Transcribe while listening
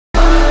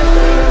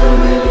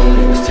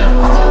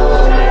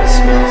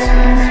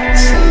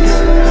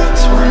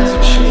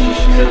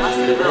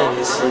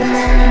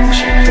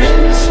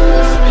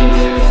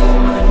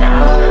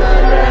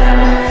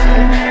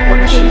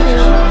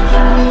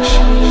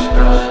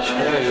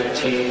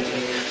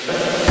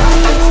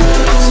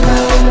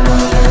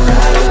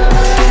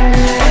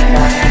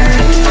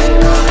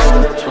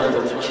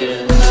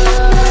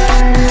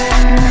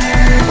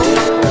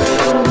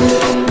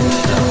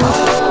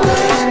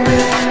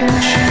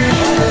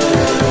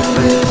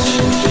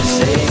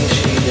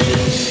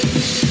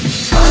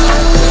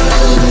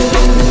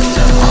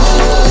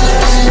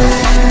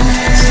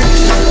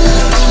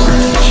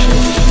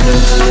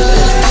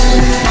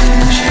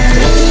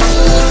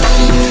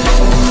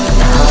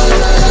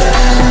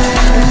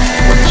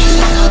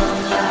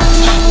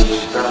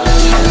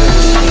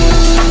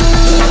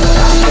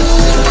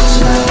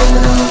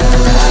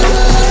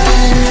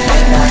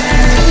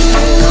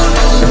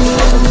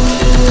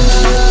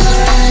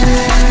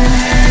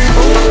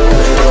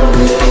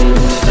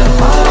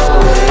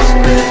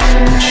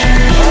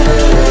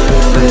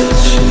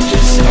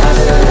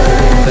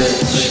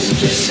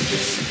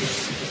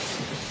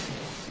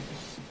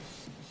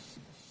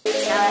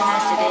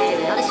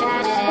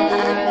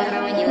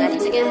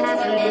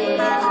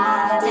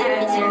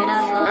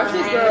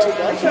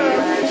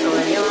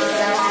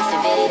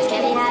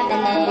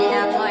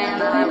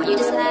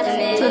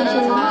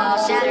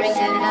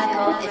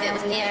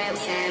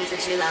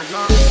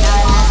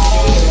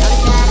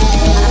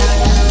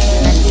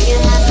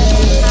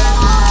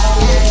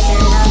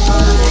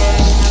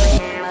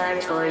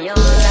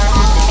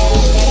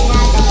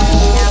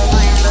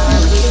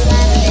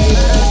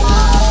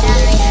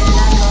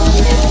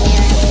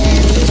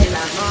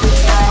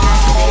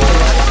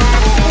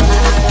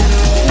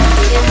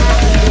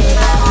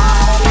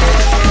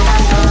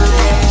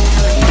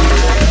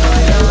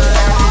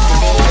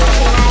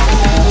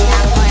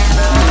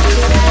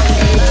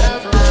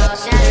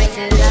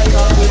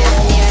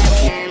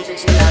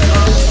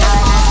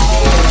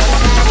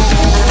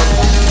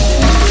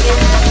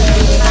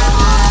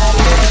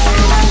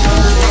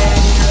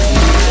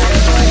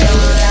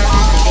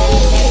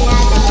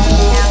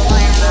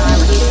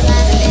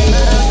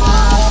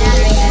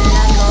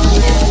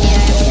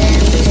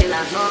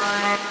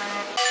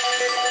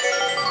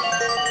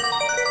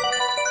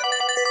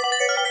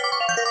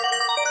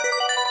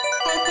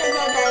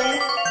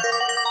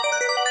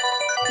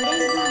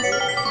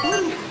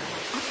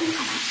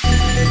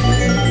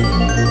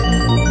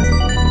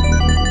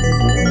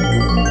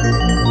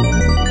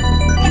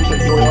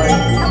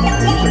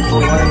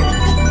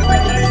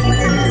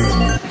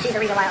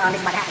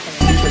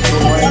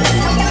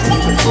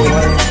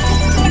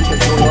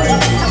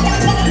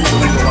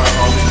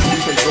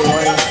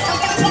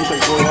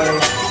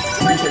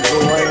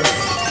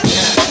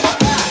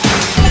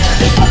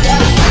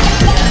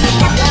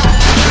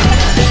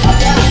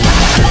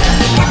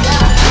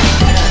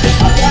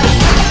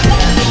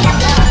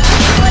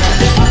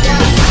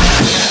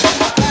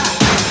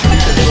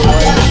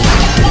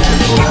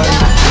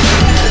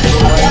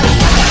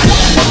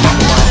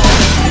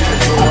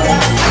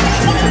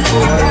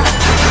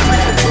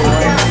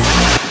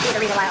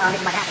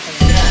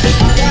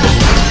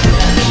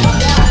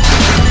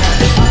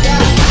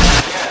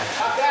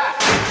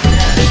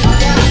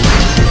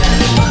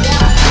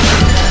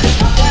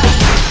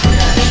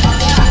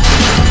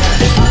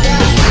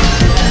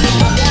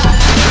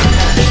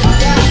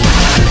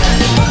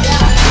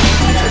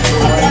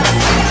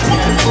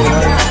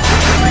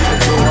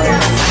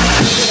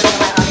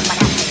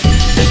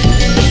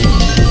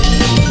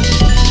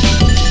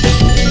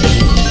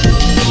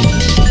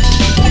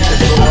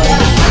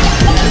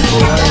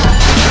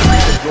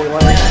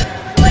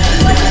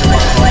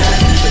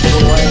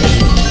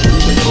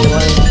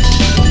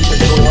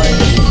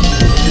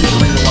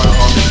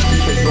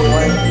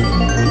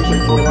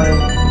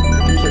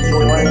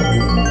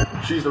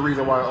She's the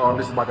reason why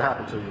this is about to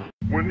happen to you.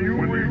 When you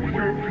reach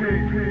your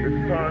peak,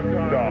 it's time to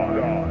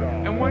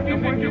die. And when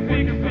you think your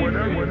peak is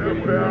whenever the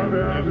battle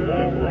is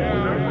over,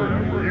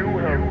 whenever you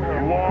have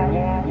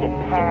lost the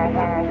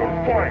power to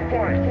fight.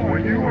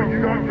 When you have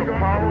got the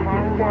power to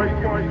fight.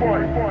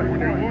 When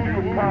you lose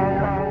the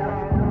power,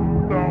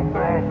 I'll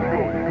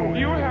kill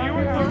you.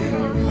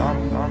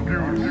 I'm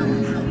beautiful.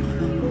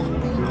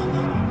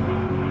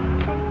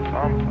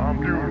 I'm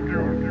beautiful.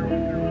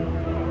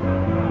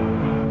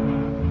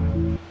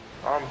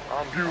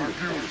 I'm beautiful.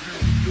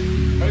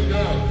 Hey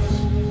guys,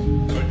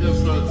 I guess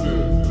that's it.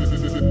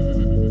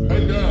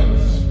 Hey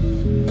guys,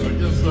 I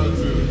guess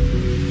that's it.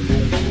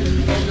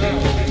 Hey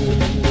guys,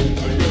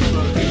 I guess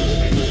that's it.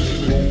 Hey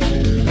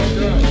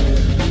guys,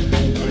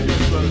 I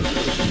guess that's it. Hey guys, I guess that's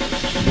it. Hey guys, I guess that's it.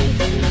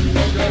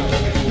 Hey guys,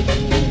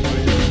 I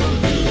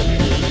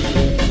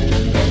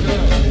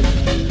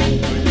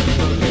guess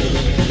that's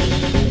it.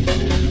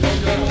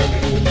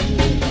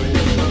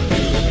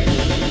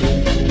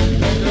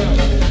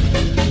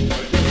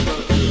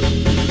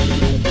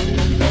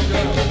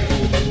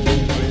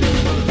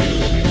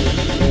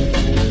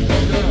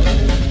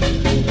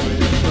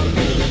 Hey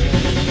guys.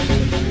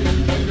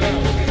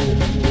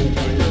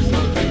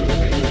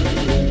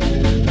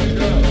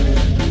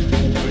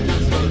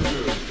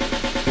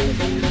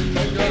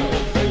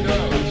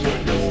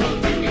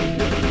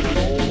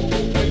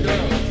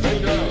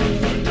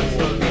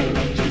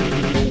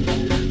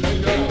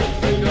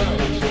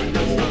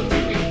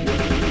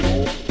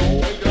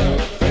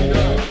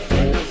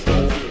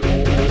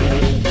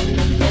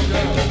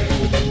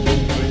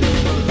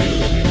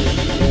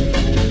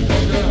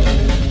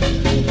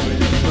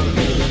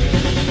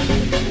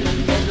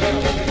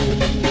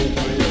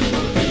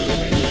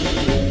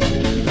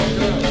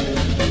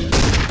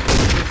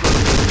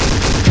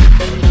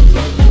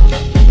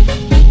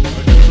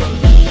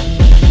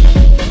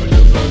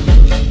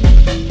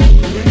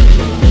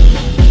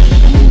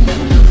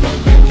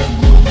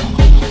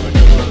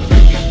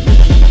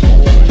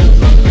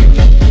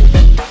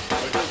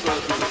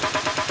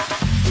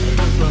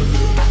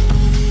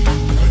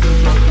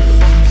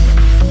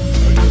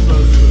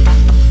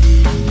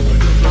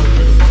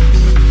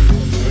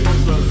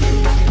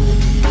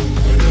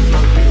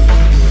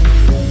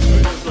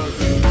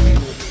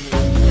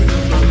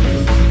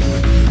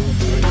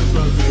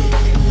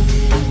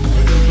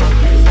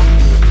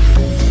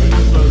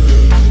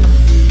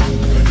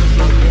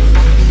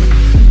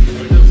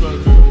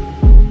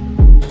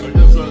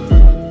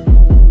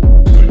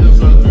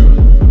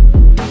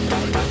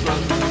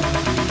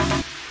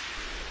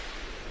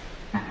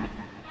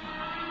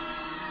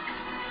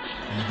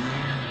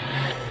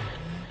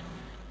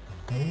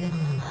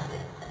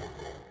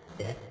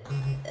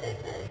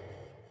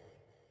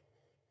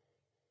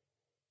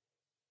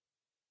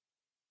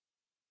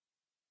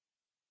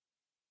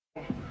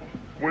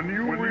 When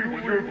you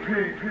reach your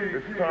peak,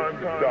 it's time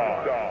to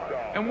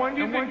die. And when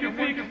you think your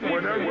peak is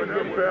Whenever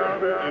the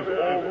battle is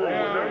over,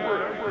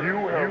 whenever you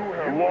have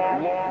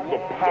lost the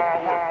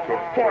power to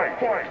fight.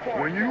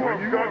 When you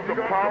have got the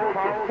power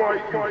to fight,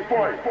 you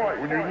fight.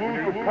 When you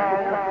lose the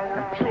power,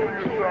 you kill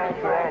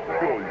yourself or I'll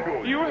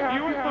kill you. You have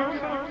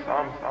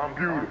I'm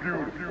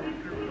beautiful.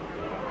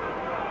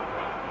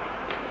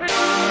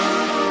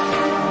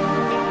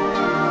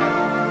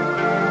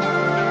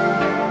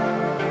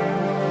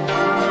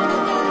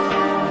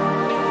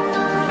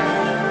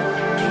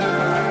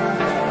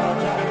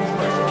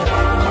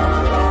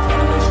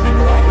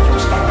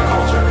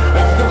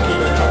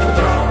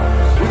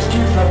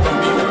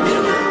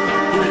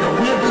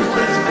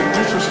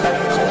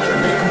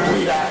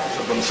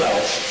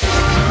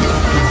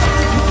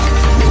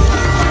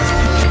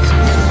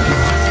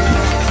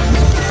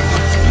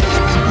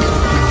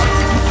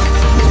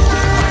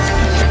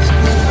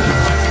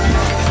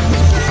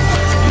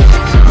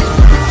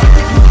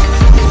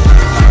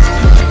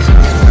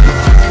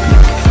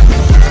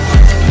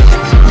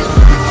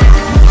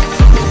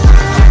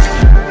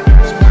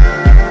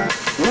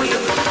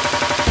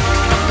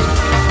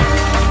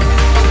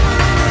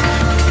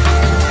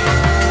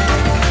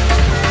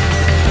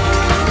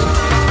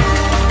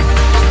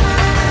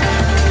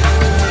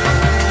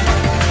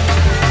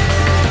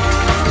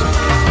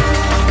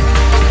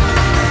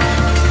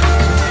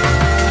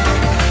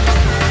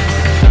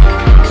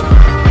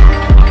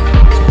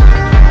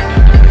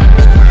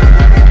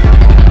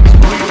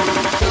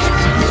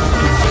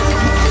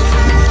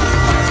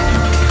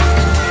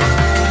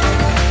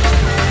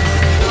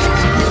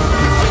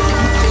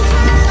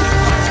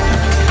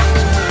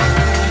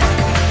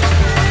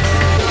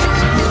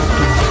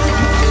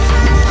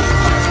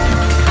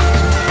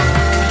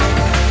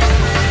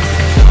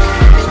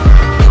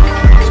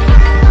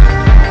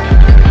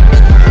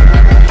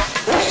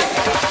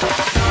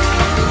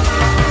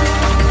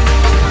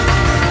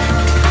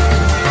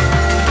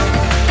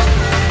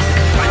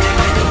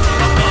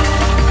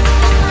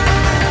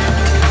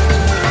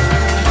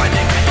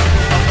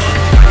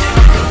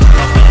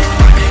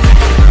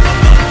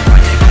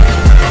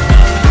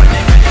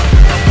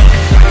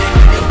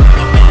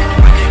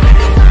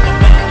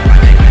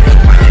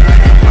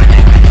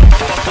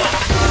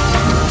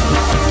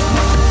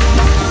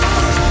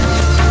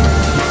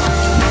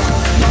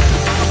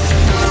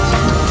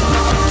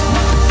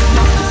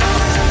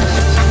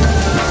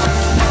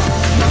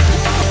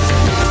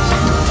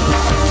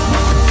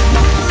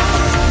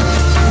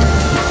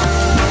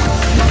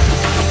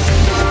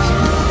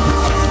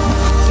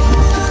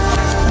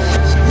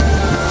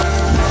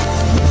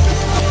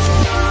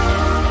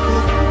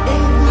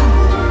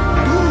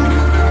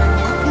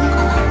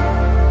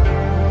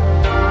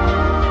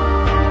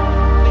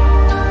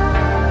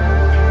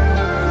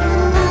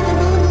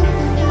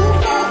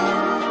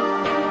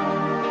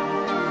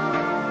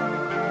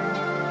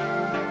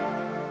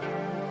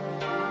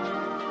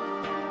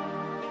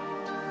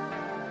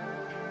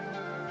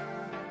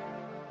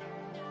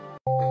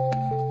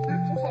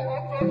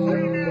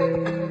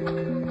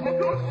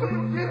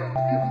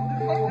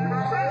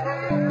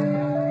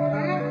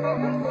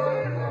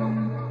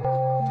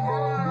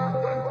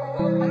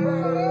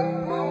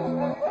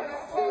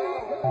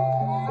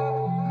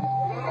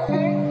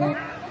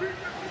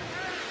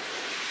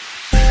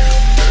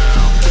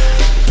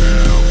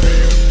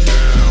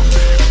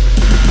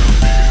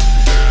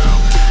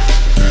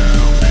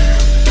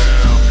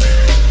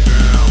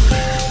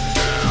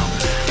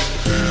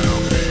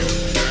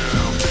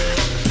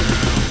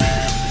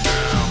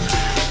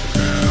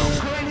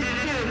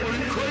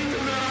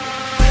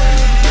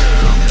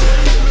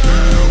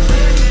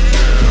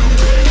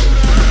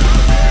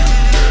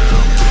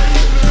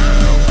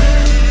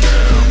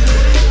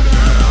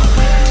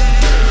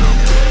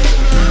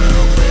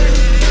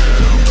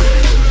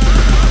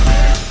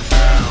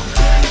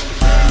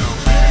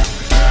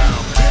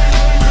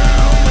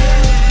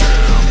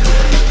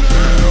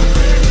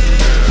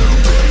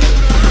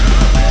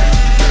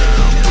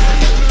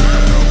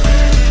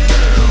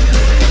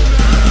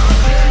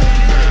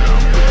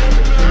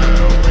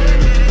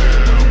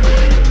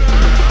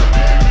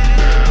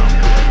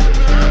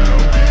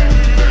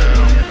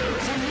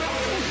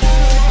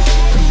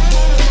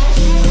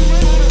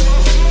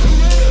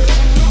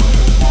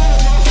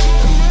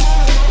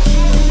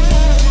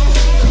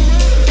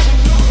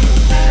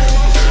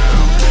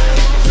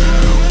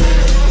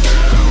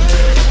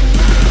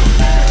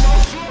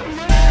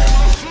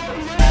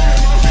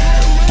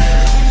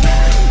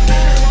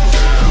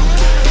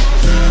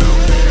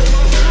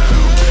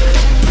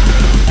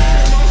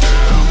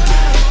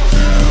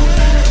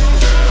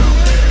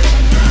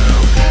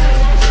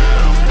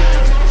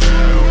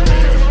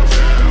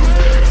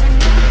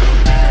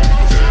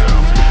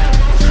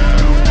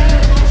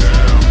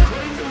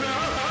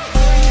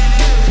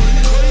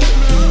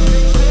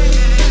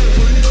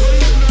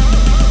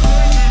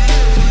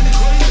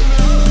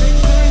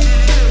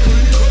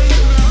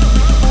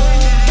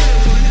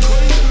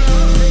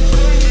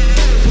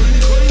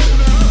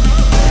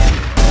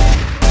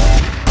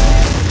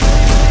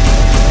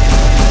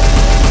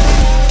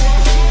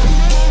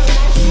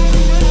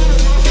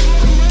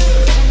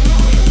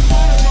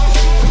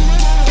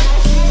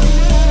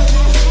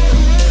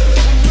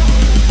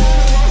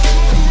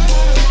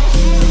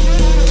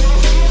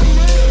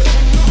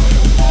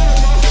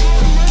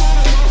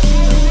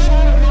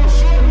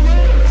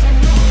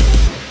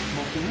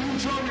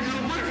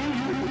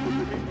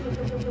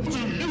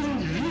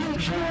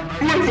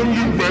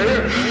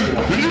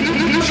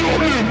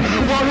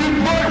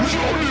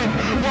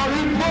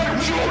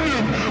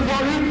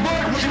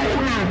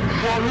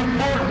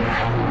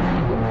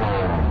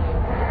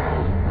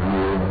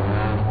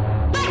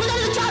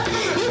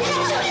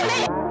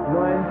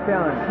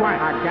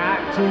 I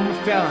got 2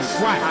 felons.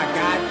 I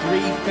got 3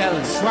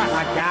 felons.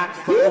 I got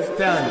 4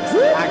 felons.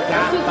 I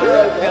got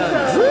 5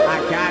 felons. I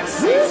got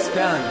 6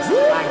 felons.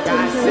 I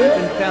got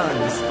 7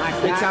 felons.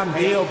 Bitch, I'm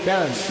Bill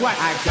felons.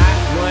 I got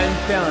 1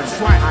 felon.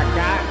 I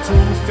got 2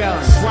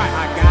 felons.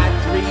 I got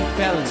 3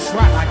 felons.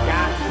 I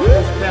got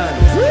 4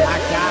 felons. I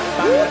got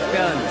 5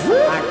 felons.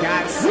 I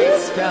got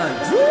 6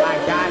 felons. I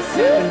got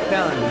 7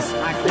 felons.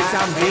 Bitch,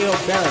 I'm Bill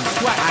felons.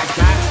 I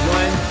got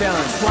 1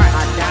 felon.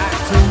 I got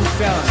 2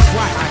 felons.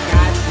 I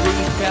got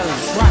 3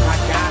 felons. I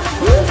got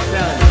 4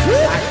 felons.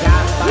 I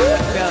got 5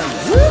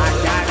 felons. I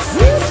got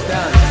 6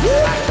 felons.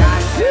 I got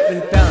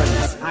 7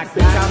 felons.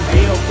 Bitch, I'm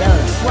Bill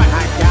felons.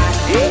 I got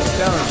 8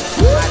 felons.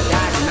 I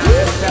got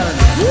 9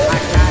 felons. I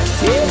got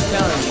 10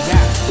 felons.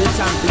 Yeah, bitch,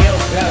 I'm Bill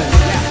felons.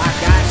 Yeah, I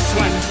got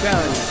 10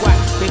 felons.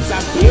 Bitch,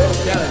 I'm Bill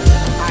felons.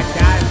 I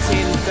got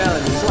 10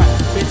 felons.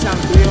 Bitch, I'm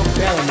Bill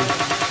felons.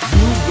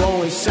 You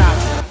going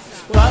shopping?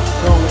 Fuck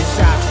going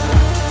shopping.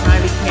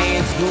 Tiny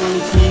pants,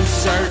 Goonie pink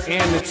shirt,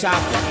 and the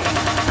chopper.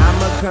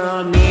 I'ma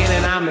come in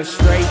and I'ma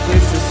straight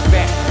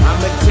disrespect.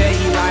 I'ma tell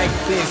you like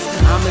this,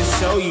 I'ma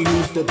show you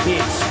who's the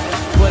bitch.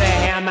 Put a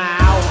hammer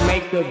out,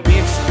 make the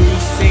bitch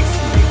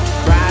 360.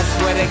 Bro, I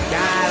swear to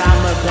God,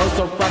 I'ma go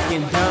so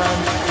fucking dumb.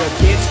 The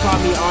bitch call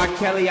me R.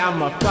 Kelly,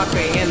 I'm a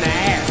fucker in the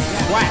ass.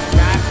 Swat,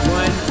 got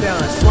 1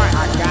 felon. Swat,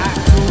 I got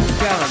 2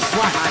 felons.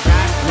 Swat, I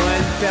got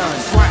 1 felon.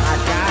 Swat, I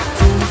got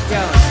 2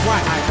 felons.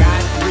 Swat, I got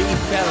 3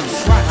 felons.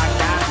 Swat, I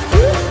got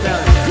 4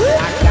 felons.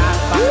 I got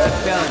 5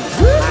 felons.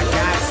 I